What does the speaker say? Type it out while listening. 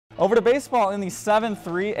Over to baseball in the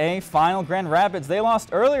 7-3A final. Grand Rapids, they lost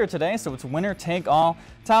earlier today, so it's winner take all.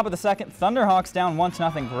 Top of the second, Thunderhawks down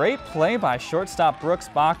 1-0. Great play by shortstop Brooks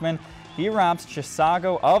Bachman. He robs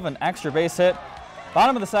Chisago of an extra base hit.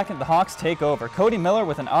 Bottom of the second, the Hawks take over. Cody Miller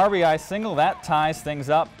with an RBI single, that ties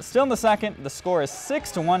things up. Still in the second, the score is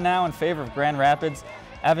 6-1 now in favor of Grand Rapids.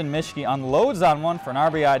 Evan Mischke unloads on one for an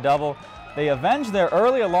RBI double. They avenge their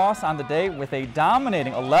earlier loss on the day with a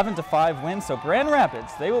dominating 11-5 win, so Grand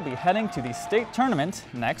Rapids, they will be heading to the state tournament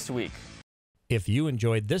next week. If you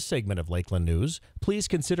enjoyed this segment of Lakeland News, please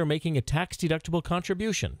consider making a tax-deductible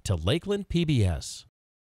contribution to Lakeland PBS.